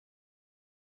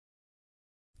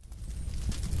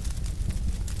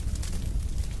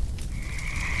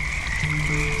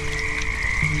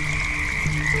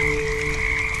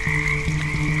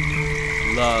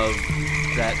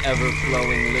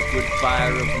ever-flowing liquid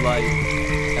fire of light,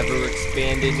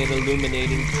 ever-expanding and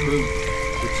illuminating truth,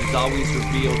 which is always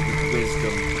revealed with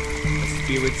wisdom, a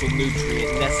spiritual nutrient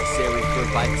necessary for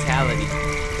vitality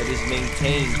that is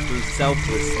maintained through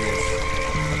selflessness,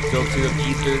 a filter of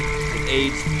ether that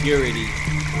aids purity,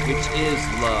 which is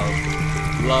love.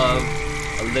 Love,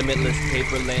 a limitless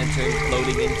paper lantern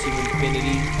floating into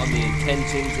infinity on the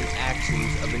intentions and actions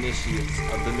of initiates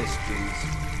of the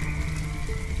mysteries.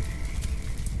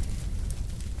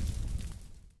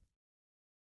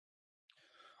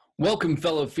 Welcome,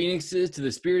 fellow Phoenixes, to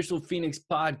the Spiritual Phoenix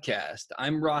Podcast.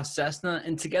 I'm Ross Cessna,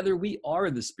 and together we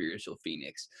are the Spiritual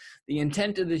Phoenix. The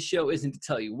intent of this show isn't to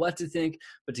tell you what to think,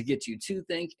 but to get you to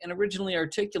think and originally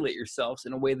articulate yourselves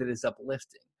in a way that is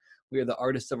uplifting. We are the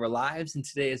artists of our lives, and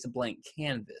today is a blank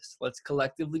canvas. Let's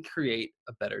collectively create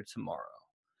a better tomorrow.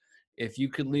 If you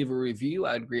could leave a review,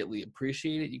 I'd greatly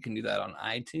appreciate it. You can do that on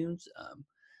iTunes.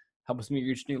 Helps me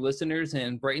reach new listeners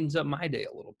and brightens up my day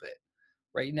a little bit.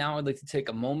 Right now, I'd like to take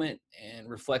a moment and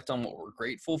reflect on what we're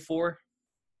grateful for.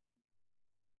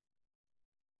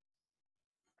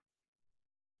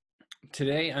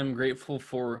 Today, I'm grateful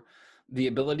for the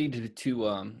ability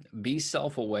to be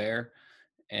self-aware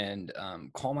and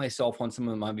call myself on some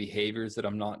of my behaviors that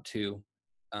I'm not too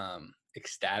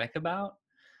ecstatic about.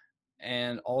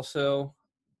 And also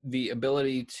the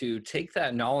ability to take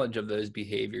that knowledge of those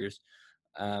behaviors,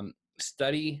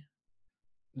 study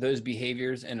those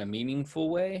behaviors in a meaningful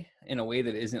way, in a way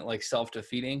that isn't like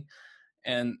self-defeating,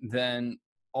 and then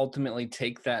ultimately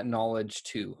take that knowledge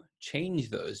to change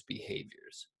those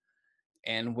behaviors.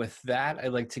 And with that,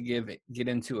 I'd like to get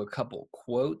into a couple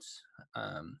quotes.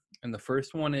 And the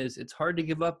first one is, it's hard to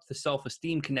give up the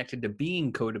self-esteem connected to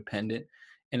being codependent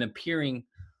and appearing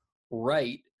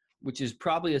right, which is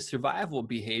probably a survival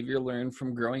behavior learned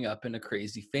from growing up in a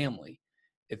crazy family.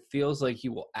 It feels like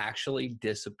you will actually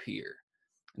disappear.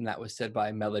 And that was said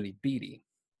by Melody Beattie.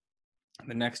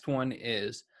 The next one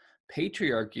is,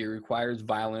 patriarchy requires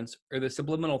violence or the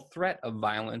subliminal threat of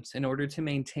violence in order to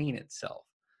maintain itself.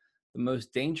 The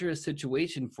most dangerous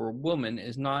situation for a woman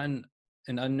is not an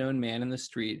unknown man in the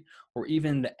street or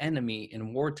even the enemy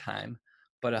in wartime,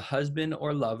 but a husband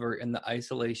or lover in the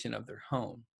isolation of their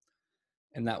home.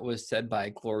 And that was said by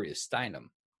Gloria Steinem.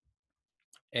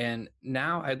 And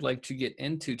now I'd like to get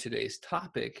into today's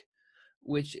topic,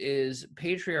 which is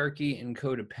patriarchy and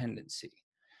codependency.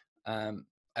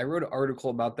 I wrote an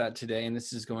article about that today, and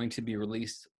this is going to be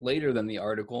released later than the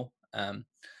article.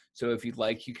 So if you'd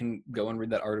like, you can go and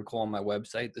read that article on my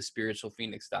website,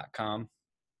 thespiritualphoenix.com.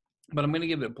 But I'm going to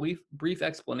give it a brief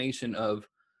explanation of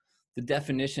the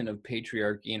definition of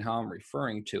patriarchy and how I'm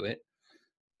referring to it.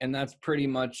 And that's pretty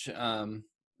much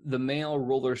the male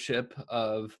rulership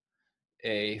of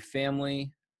a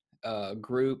family, a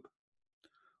group,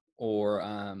 or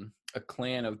a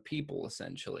clan of people,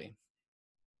 essentially.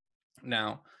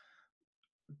 Now,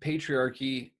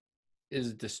 patriarchy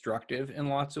is destructive in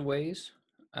lots of ways,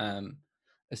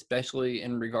 especially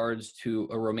in regards to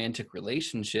a romantic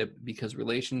relationship, because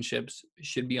relationships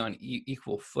should be on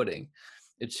equal footing.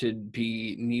 It should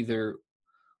be neither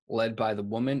led by the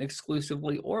woman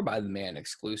exclusively or by the man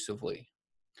exclusively.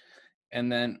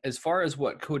 And then as far as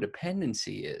what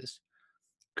codependency is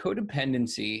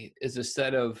a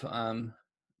set of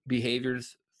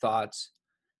behaviors, thoughts,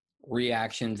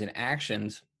 reactions, and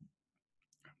actions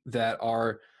that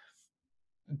are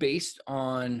based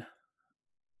on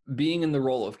being in the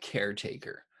role of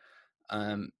caretaker.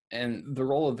 And the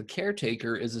role of the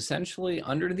caretaker is essentially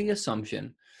under the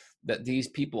assumption that these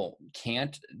people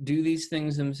can't do these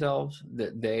things themselves,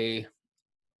 that the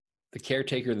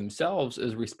caretaker themselves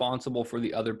is responsible for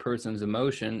the other person's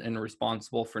emotion and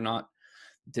responsible for not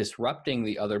disrupting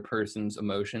the other person's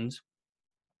emotions.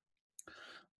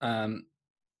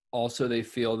 Also, they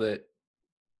feel that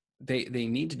they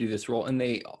need to do this role, and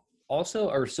they also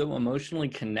are so emotionally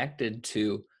connected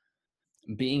to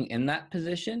being in that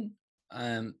position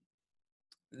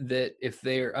that if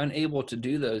they're unable to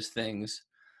do those things,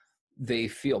 they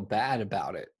feel bad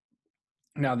about it.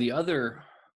 Now, the other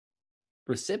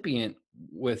recipient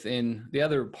within the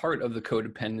other part of the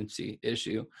codependency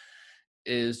issue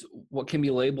is what can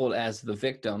be labeled as the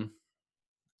victim.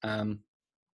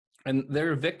 And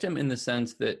they're a victim in the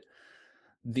sense that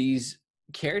these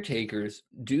caretakers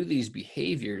do these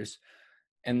behaviors,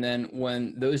 and then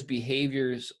when those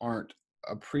behaviors aren't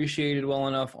appreciated well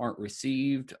enough, aren't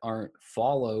received, aren't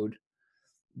followed,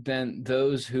 then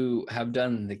those who have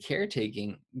done the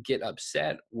caretaking get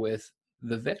upset with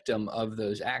the victim of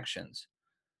those actions.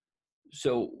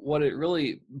 So what it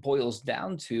really boils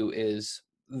down to is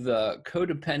the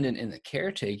codependent in the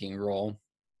caretaking role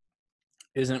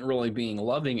isn't really being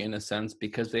loving in a sense,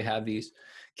 because they have these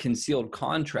concealed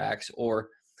contracts, or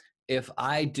if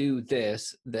I do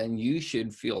this, then you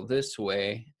should feel this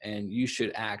way and you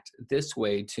should act this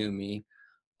way to me.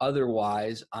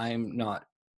 Otherwise, I'm not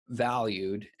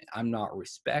valued, I'm not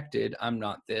respected, I'm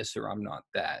not this or I'm not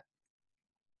that.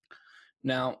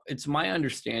 Now, it's my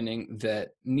understanding that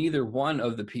neither one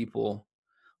of the people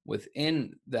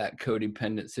within that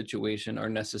codependent situation are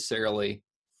necessarily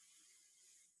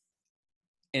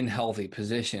in healthy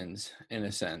positions, in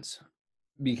a sense,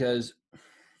 because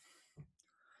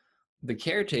the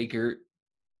caretaker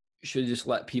should just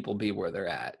let people be where they're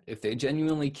at. If they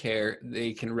genuinely care,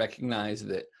 they can recognize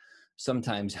that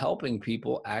sometimes helping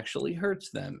people actually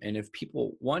hurts them. And if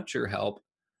people want your help,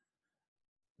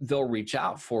 they'll reach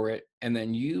out for it. And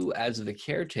then you, as the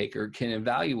caretaker, can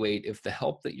evaluate if the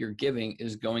help that you're giving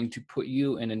is going to put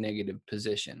you in a negative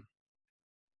position.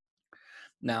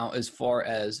 Now, as far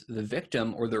as the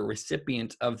victim or the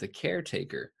recipient of the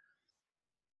caretaker,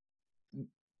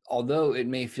 although it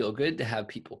may feel good to have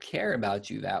people care about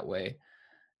you that way,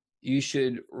 you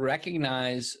should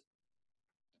recognize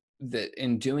that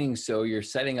in doing so, you're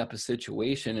setting up a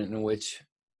situation in which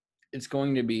it's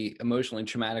going to be emotionally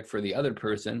traumatic for the other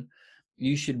person.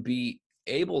 You should be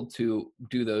able to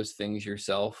do those things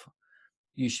yourself.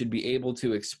 You should be able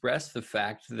to express the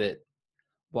fact that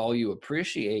while you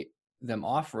appreciate them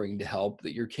offering to help,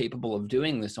 that you're capable of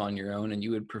doing this on your own, and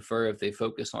you would prefer if they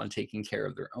focus on taking care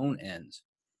of their own ends.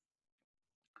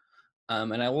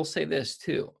 And I will say this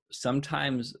too,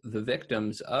 sometimes the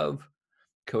victims of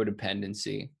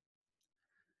codependency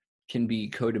can be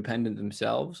codependent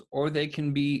themselves, or they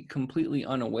can be completely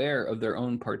unaware of their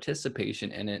own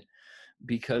participation in it,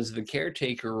 because the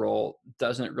caretaker role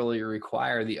doesn't really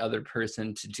require the other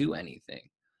person to do anything.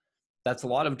 That's a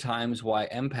lot of times why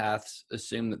empaths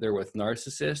assume that they're with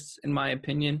narcissists, in my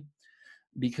opinion,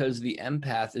 because the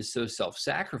empath is so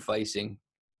self-sacrificing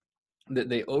that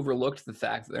they overlooked the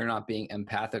fact that they're not being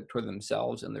empathic toward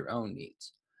themselves and their own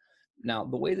needs. Now,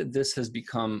 the way that this has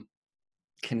become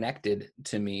connected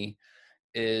to me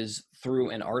is through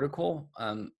an article,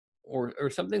 or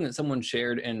something that someone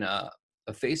shared in a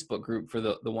Facebook group for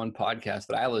the one podcast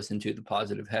that I listen to, the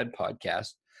Positive Head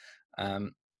podcast.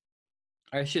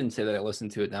 I shouldn't say that I listen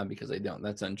to it now, because I don't.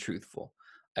 That's untruthful.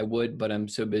 I would, but I'm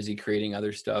so busy creating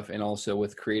other stuff, and also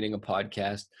with creating a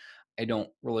podcast, I don't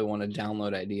really want to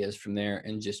download ideas from there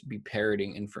and just be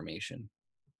parroting information.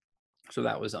 So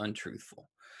that was untruthful.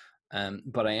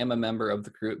 But I am a member of the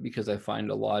group because I find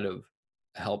a lot of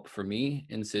help for me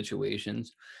in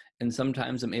situations. And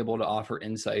sometimes I'm able to offer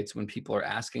insights when people are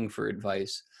asking for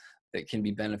advice that can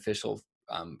be beneficial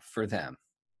for them.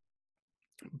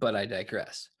 But I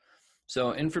digress.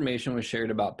 So information was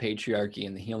shared about patriarchy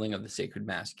and the healing of the sacred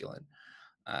masculine.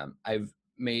 I've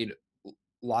made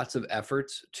lots of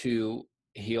efforts to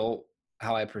heal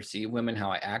how I perceive women,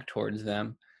 how I act towards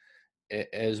them,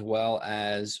 as well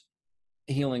as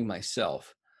healing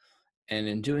myself. And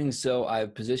in doing so,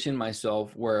 I've positioned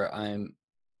myself where I'm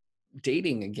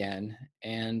dating again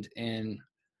and in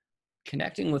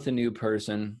connecting with a new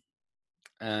person,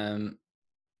 um,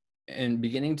 and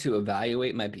beginning to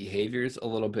evaluate my behaviors a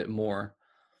little bit more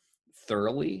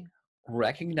thoroughly,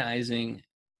 recognizing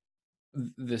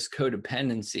this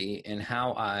codependency and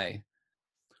how I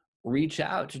reach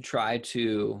out to try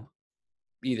to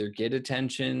either get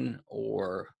attention,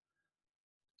 or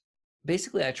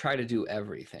basically I try to do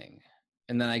everything.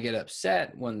 And then I get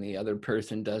upset when the other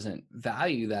person doesn't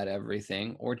value that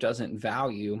everything, or doesn't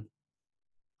value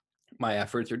my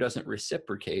efforts, or doesn't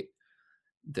reciprocate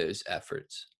those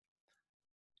efforts.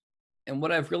 And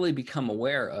what I've really become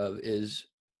aware of is,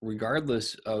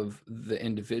 regardless of the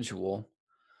individual,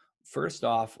 first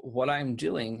off, what I'm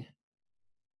doing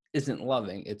isn't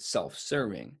loving, it's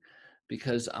self-serving,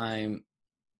 because I'm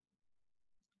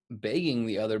begging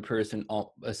the other person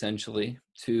essentially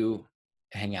to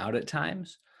hang out at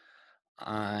times.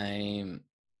 I'm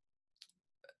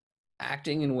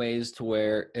acting in ways to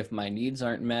where if my needs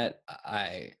aren't met,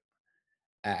 I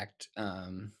act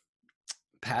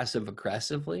passive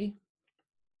aggressively.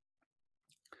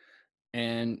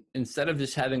 And instead of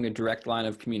just having a direct line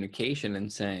of communication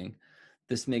and saying,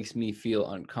 this makes me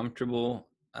feel uncomfortable,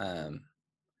 and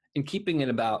keeping it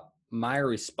about my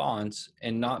response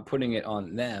and not putting it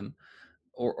on them,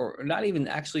 or not even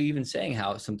actually even saying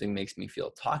how something makes me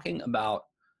feel, talking about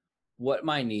what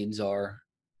my needs are,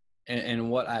 and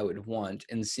what I would want,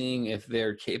 and seeing if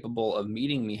they're capable of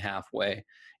meeting me halfway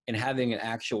and having an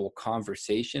actual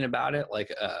conversation about it,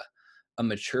 like a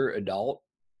mature adult,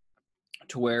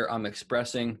 to where I'm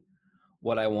expressing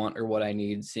what I want or what I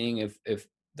need, seeing if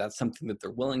that's something that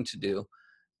they're willing to do,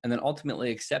 and then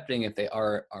ultimately accepting if they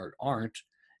are or aren't,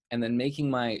 and then making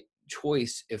my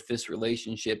choice if this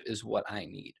relationship is what I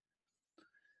need.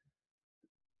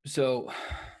 So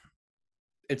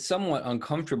it's somewhat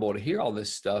uncomfortable to hear all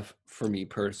this stuff for me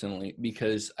personally,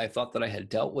 because I thought that I had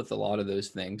dealt with a lot of those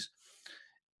things,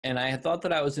 and I had thought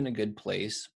that I was in a good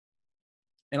place.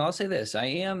 And I'll say this, I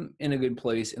am in a good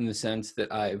place in the sense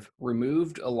that I've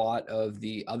removed a lot of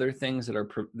the other things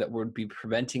that that would be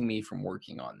preventing me from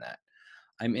working on that.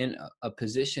 I'm in a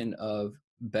position of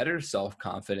better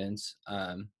self-confidence,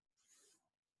 a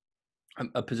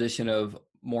position of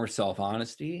more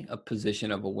self-honesty, a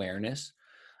position of awareness,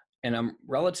 and I'm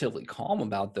relatively calm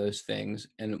about those things.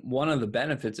 And one of the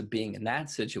benefits of being in that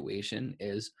situation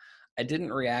is I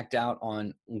didn't react out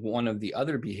on one of the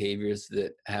other behaviors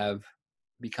that have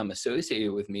become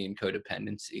associated with me in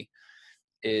codependency,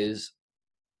 is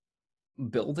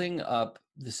building up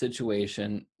the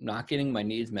situation, not getting my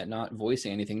needs met, not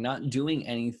voicing anything, not doing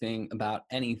anything about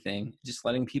anything, just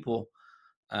letting people,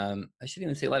 I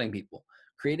shouldn't even say letting people,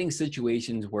 creating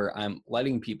situations where I'm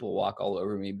letting people walk all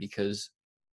over me because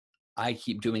I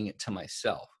keep doing it to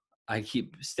myself. I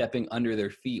keep stepping under their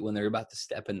feet when they're about to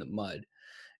step in the mud,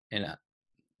 and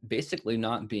basically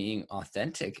not being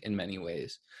authentic in many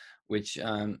ways, which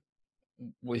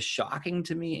was shocking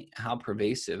to me how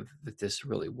pervasive that this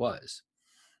really was.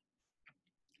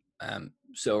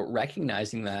 So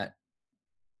recognizing that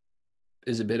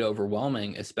is a bit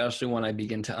overwhelming, especially when I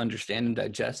begin to understand and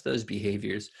digest those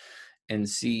behaviors and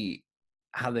see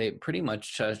how they pretty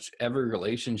much touch every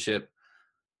relationship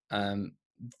um,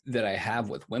 that I have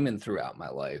with women throughout my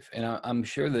life. And I'm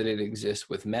sure that it exists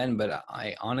with men, but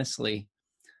I honestly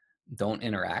don't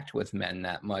interact with men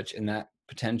that much. And that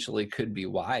potentially could be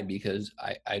why, because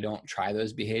I don't try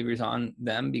those behaviors on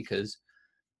them because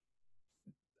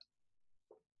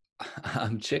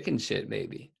I'm chicken shit,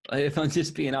 maybe. Like, if I'm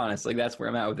just being honest, like that's where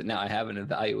I'm at with it now. I haven't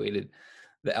evaluated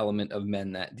the element of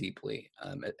men that deeply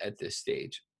at this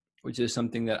stage, which is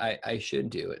something that I should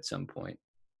do at some point.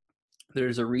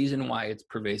 There's a reason why it's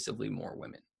pervasively more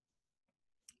women.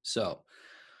 So,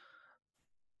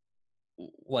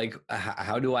 like,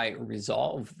 how do I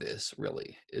resolve this?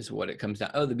 Really, is what it comes down.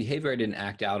 Oh, the behavior I didn't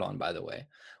act out on, by the way,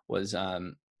 was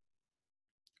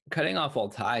cutting off all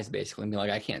ties, basically, and be like,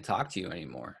 I can't talk to you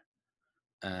anymore.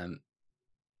 Um,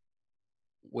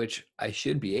 which I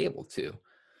should be able to.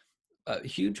 A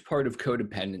huge part of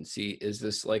codependency is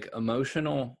this like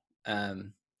emotional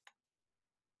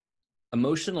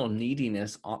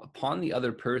neediness upon the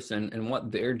other person and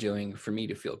what they're doing for me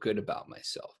to feel good about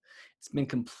myself. It's been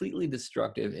completely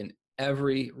destructive in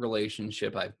every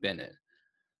relationship I've been in.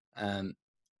 Um,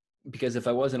 because if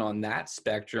I wasn't on that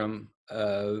spectrum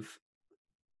of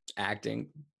acting,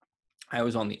 I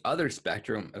was on the other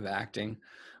spectrum of acting,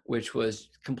 which was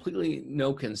completely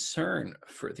no concern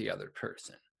for the other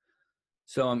person.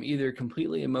 So I'm either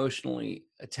completely emotionally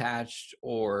attached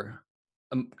or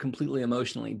completely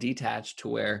emotionally detached to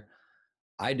where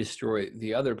I destroy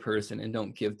the other person and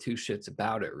don't give two shits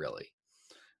about it, really.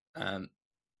 Um,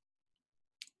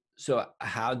 so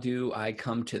how do I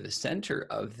come to the center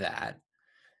of that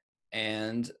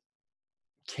and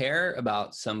care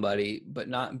about somebody, but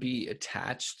not be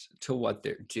attached to what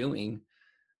they're doing?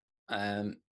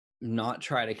 Um, not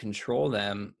try to control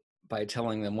them by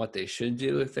telling them what they should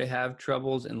do if they have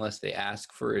troubles, unless they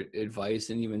ask for advice.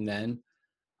 And even then,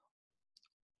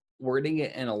 wording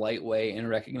it in a light way and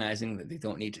recognizing that they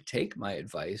don't need to take my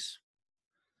advice,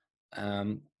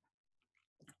 um,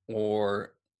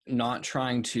 or not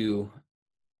trying to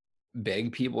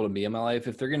beg people to be in my life.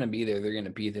 If they're going to be there, they're going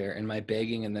to be there. And my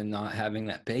begging and then not having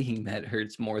that begging that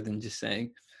hurts more than just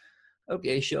saying,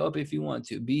 okay, show up if you want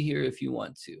to, be here if you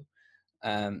want to.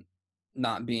 Um,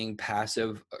 not being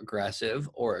passive aggressive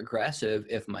or aggressive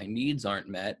if my needs aren't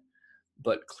met,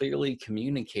 but clearly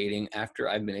communicating after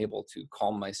I've been able to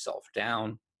calm myself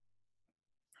down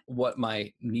what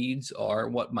my needs are,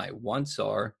 what my wants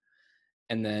are,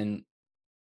 and then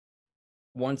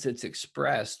once it's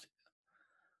expressed,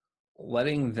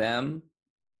 letting them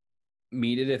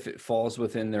meet it if it falls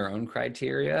within their own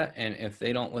criteria. And if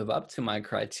they don't live up to my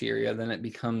criteria, then it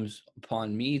becomes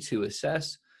upon me to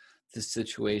assess the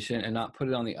situation and not put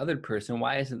it on the other person.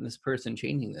 Why isn't this person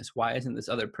changing this? Why isn't this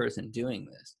other person doing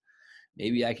this?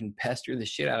 Maybe I can pester the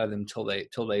shit out of them till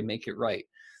they make it right.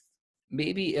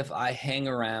 Maybe if I hang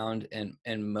around and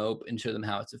mope and show them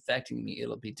how it's affecting me,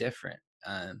 it'll be different.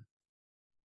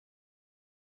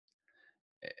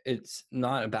 It's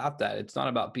not about that. It's not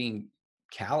about being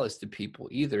callous to people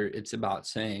either. It's about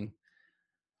saying,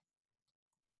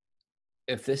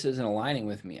 if this isn't aligning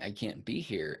with me, I can't be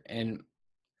here. And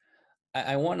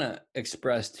I want to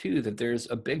express too that there's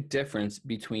a big difference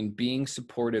between being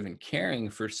supportive and caring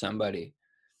for somebody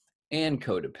and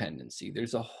codependency.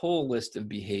 There's a whole list of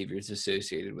behaviors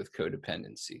associated with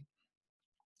codependency.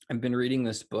 I've been reading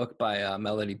this book by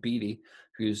Melody Beattie,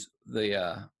 who's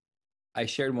I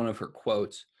shared one of her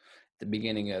quotes at the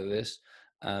beginning of this,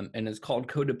 and it's called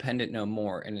Codependent No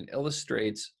More, and it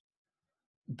illustrates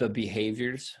the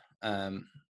behaviors.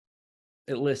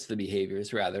 It lists the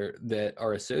behaviors rather that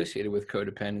are associated with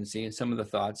codependency and some of the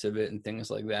thoughts of it and things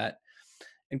like that.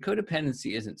 And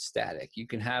codependency isn't static. You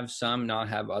can have some, not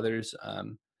have others.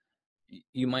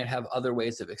 You might have other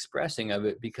ways of expressing of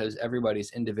it because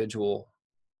everybody's individual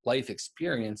life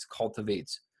experience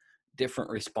cultivates different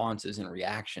responses and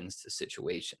reactions to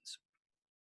situations.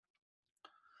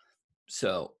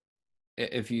 So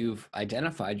if you've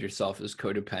identified yourself as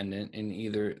codependent in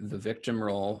either the victim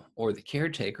role or the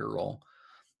caretaker role,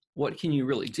 what can you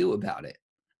really do about it?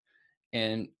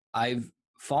 And I've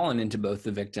fallen into both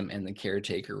the victim and the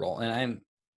caretaker role, and I'm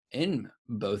in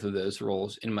both of those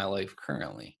roles in my life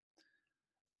currently.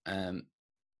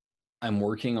 I'm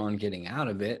working on getting out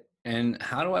of it. And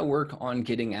how do I work on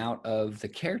getting out of the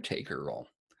caretaker role?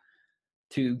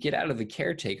 To get out of the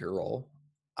caretaker role,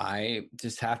 I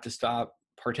just have to stop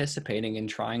participating in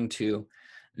trying to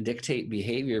dictate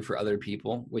behavior for other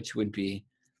people, which would be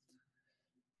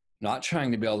not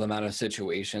trying to bail them out of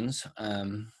situations,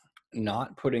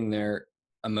 not putting their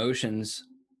emotions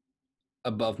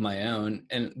above my own.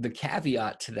 And the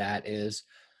caveat to that is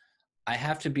I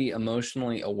have to be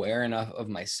emotionally aware enough of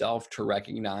myself to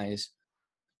recognize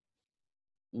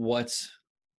what's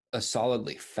a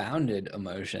solidly founded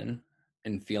emotion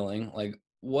and feeling, like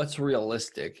what's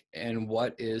realistic and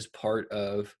what is part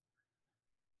of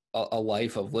a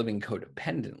life of living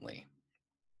codependently.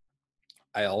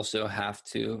 I also have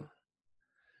to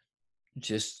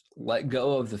just let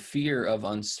go of the fear of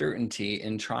uncertainty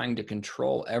and trying to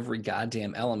control every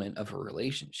goddamn element of a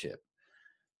relationship.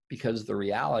 Because the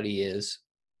reality is,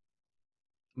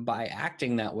 by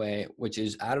acting that way, which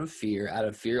is out of fear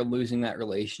of losing that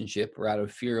relationship, or out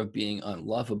of fear of being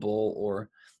unlovable or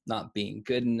not being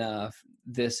good enough,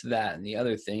 this, that, and the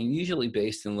other thing, usually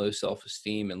based in low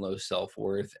self-esteem and low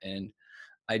self-worth, and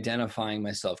identifying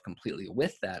myself completely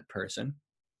with that person,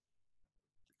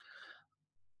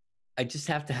 I just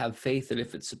have to have faith that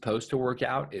if it's supposed to work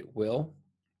out, it will.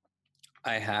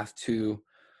 I have to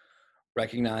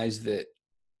recognize that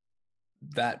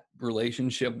that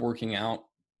relationship working out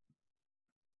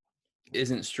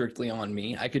isn't strictly on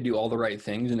me. I could do all the right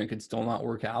things and it could still not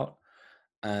work out.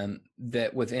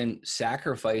 That within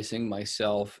sacrificing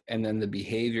myself and then the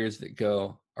behaviors that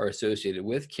are associated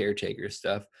with caretaker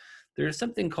stuff, there's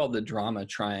something called the drama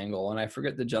triangle, and I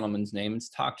forget the gentleman's name. It's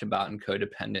talked about in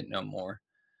Codependent No More.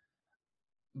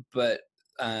 But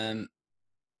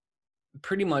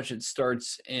pretty much it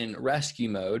starts in rescue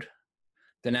mode.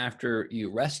 Then after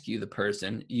you rescue the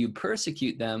person, you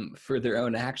persecute them for their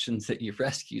own actions that you've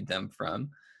rescued them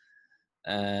from.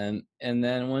 And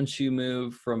then once you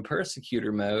move from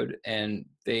persecutor mode and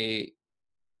they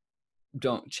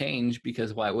don't change,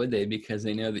 because why would they? Because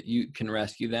they know that you can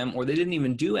rescue them, or they didn't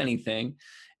even do anything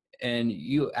and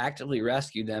you actively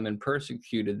rescued them and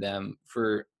persecuted them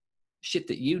for shit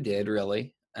that you did,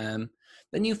 really. Then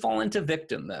you fall into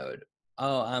victim mode.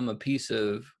 Oh, I'm a piece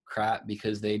of crap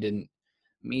because they didn't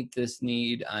meet this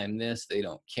need. I'm this, they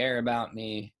don't care about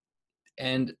me.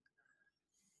 And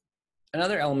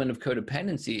another element of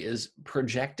codependency is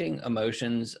projecting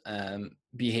emotions,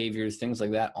 behaviors, things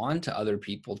like that onto other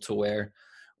people, to where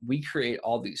we create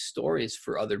all these stories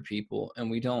for other people and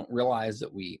we don't realize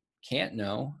that we can't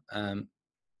know.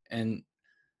 And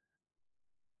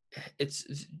it's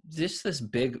just this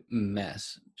big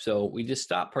mess. So we just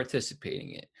stop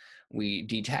participating in it. We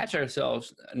detach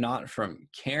ourselves not from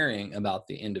caring about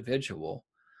the individual,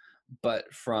 but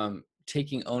from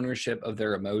taking ownership of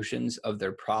their emotions, of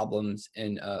their problems,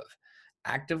 and of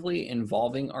actively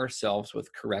involving ourselves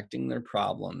with correcting their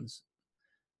problems.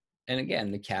 And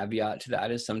again, the caveat to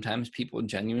that is sometimes people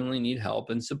genuinely need help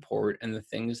and support and the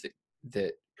things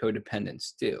that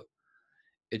codependents do.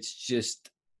 It's just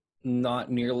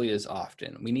not nearly as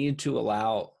often. We need to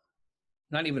allow,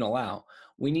 not even allow,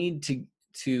 we need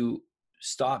to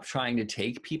stop trying to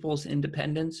take people's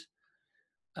independence,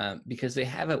 because they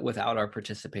have it without our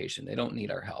participation. They don't need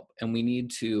our help. And we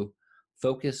need to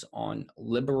focus on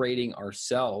liberating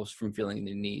ourselves from feeling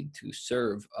the need to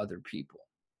serve other people.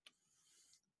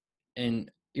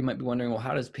 And you might be wondering, well,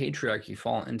 how does patriarchy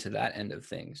fall into that end of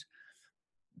things?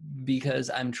 Because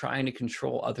I'm trying to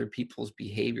control other people's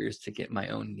behaviors to get my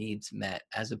own needs met,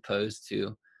 as opposed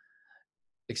to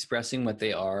expressing what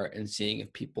they are and seeing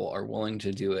if people are willing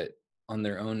to do it on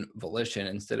their own volition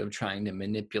instead of trying to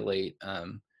manipulate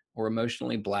or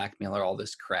emotionally blackmail or all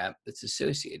this crap that's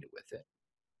associated with it.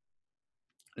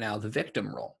 Now, the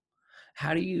victim role.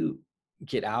 How do you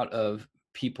get out of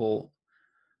people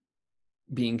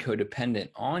being codependent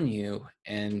on you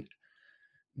and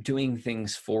doing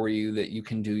things for you that you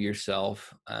can do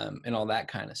yourself, and all that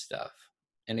kind of stuff?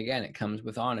 And again, it comes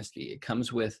with honesty. It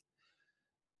comes with,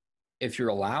 if you're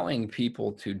allowing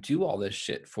people to do all this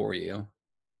shit for you,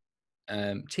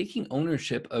 taking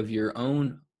ownership of your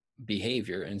own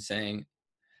behavior and saying,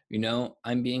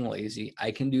 I'm being lazy.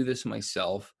 I can do this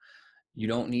myself. You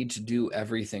don't need to do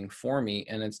everything for me.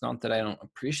 And it's not that I don't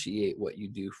appreciate what you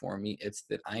do for me. It's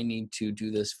that I need to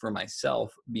do this for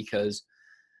myself, because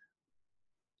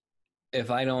if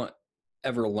I don't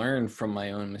ever learn from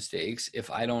my own mistakes,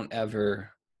 if I don't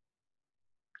ever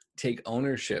take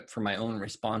ownership for my own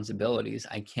responsibilities,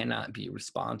 I cannot be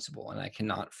responsible and I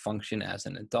cannot function as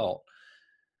an adult.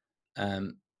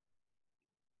 And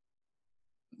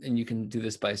you can do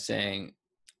this by saying,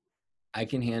 I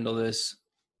can handle this.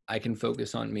 I can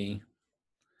focus on me.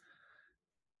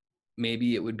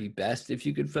 Maybe it would be best if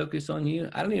you could focus on you.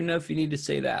 I don't even know if you need to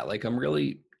say that. Like, I'm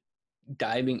really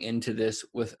diving into this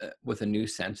with a new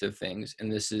sense of things,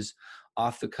 and this is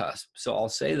off the cusp. So I'll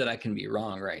say that I can be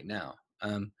wrong right now.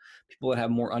 People that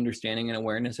have more understanding and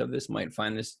awareness of this might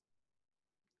find this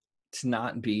to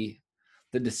not be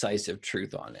the decisive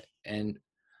truth on it. And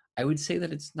I would say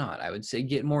that it's not. I would say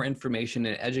get more information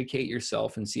and educate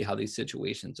yourself and see how these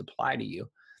situations apply to you.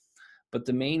 But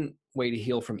the main way to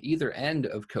heal from either end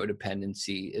of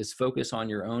codependency is focus on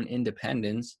your own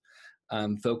independence,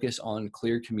 focus on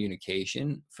clear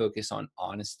communication, focus on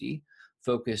honesty,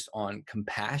 focus on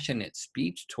compassionate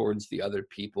speech towards the other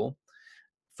people,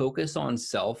 focus on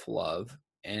self-love,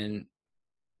 and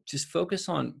just focus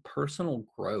on personal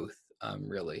growth,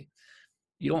 really.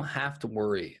 You don't have to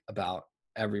worry about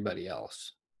everybody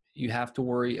else. You have to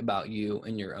worry about you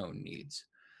and your own needs.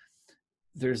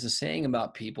 There's a saying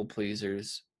about people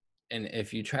pleasers, and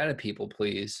if you try to people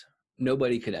please,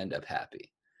 nobody could end up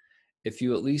happy. If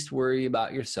you at least worry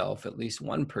about yourself, at least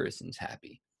one person's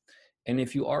happy. And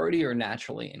if you already are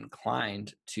naturally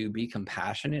inclined to be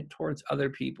compassionate towards other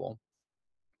people,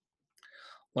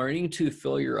 learning to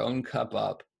fill your own cup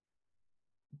up,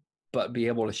 but be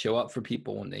able to show up for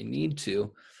people when they need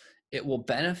to, it will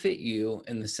benefit you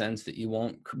in the sense that you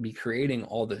won't be creating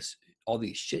all these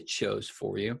shit shows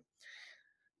for you.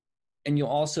 And you'll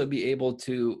also be able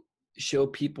to show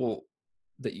people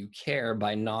that you care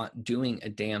by not doing a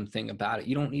damn thing about it.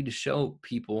 You don't need to show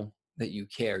people that you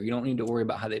care. You don't need to worry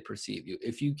about how they perceive you.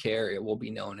 If you care, it will be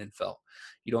known and felt.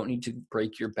 You don't need to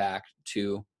break your back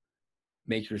to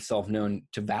make yourself known,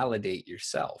 to validate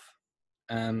yourself.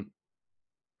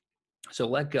 So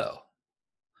let go.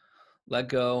 Let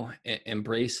go,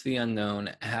 embrace the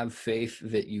unknown, have faith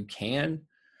that you can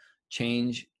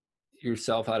change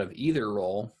yourself out of either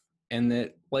role and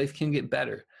that life can get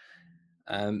better.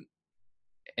 And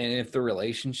if the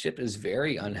relationship is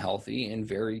very unhealthy and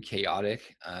very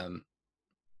chaotic, then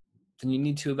you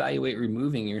need to evaluate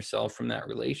removing yourself from that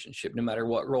relationship, no matter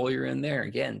what role you're in there,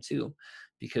 again, too,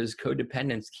 because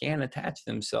codependents can attach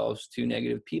themselves to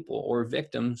negative people, or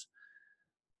victims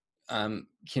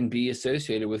can be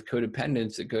associated with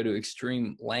codependents that go to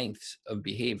extreme lengths of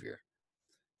behavior.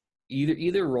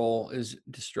 Either role is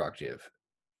destructive,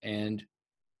 and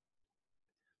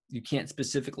you can't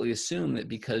specifically assume that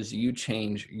because you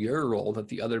change your role that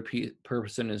the other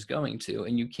person is going to,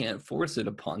 and you can't force it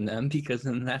upon them, because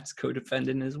then that's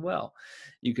codependent as well.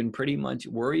 You can pretty much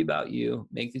worry about you,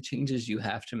 make the changes you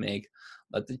have to make,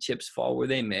 let the chips fall where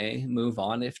they may, move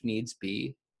on if needs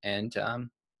be. And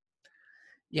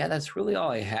yeah, that's really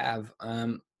all I have.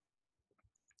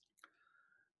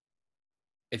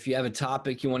 If you have a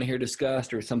topic you want to hear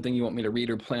discussed, or something you want me to read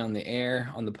or play on the air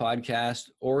on the podcast,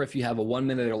 or if you have a 1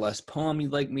 minute or less poem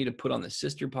you'd like me to put on the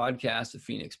sister podcast, the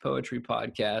Phoenix Poetry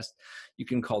Podcast, you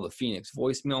can call the Phoenix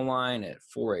voicemail line at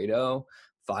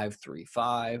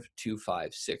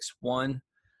 480-535-2561.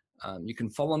 You can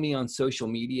follow me on social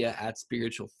media at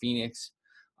Spiritual Phoenix.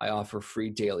 I offer free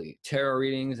daily tarot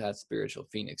readings at Spiritual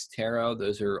Phoenix Tarot.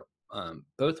 Those are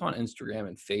both on Instagram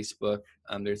and Facebook.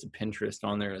 There's a Pinterest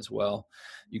on there as well.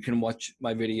 You can watch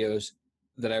my videos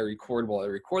that I record while I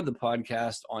record the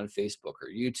podcast on Facebook or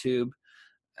YouTube.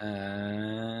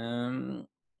 And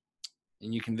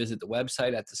you can visit the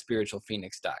website at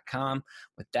thespiritualphoenix.com.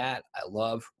 With that, I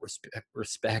love,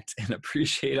 respect, and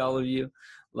appreciate all of you.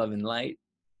 Love and light.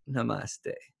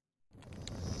 Namaste.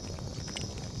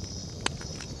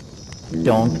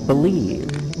 Don't believe.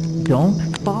 don't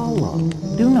follow.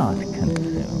 Do not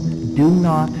consume. Do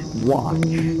not watch.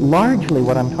 Largely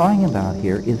what I'm talking about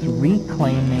here is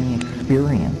reclaiming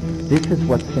experience. This is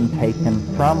what's been taken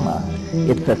from us.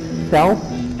 It's a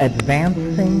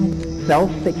self-advancing,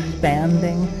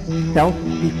 self-expanding,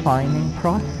 self-defining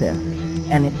process,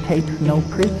 and it takes no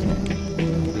prisoners.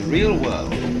 The real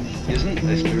world isn't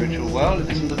a spiritual world,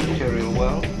 it isn't a material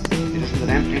world, it isn't an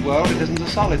empty world, it isn't a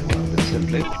solid world. It's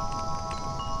simply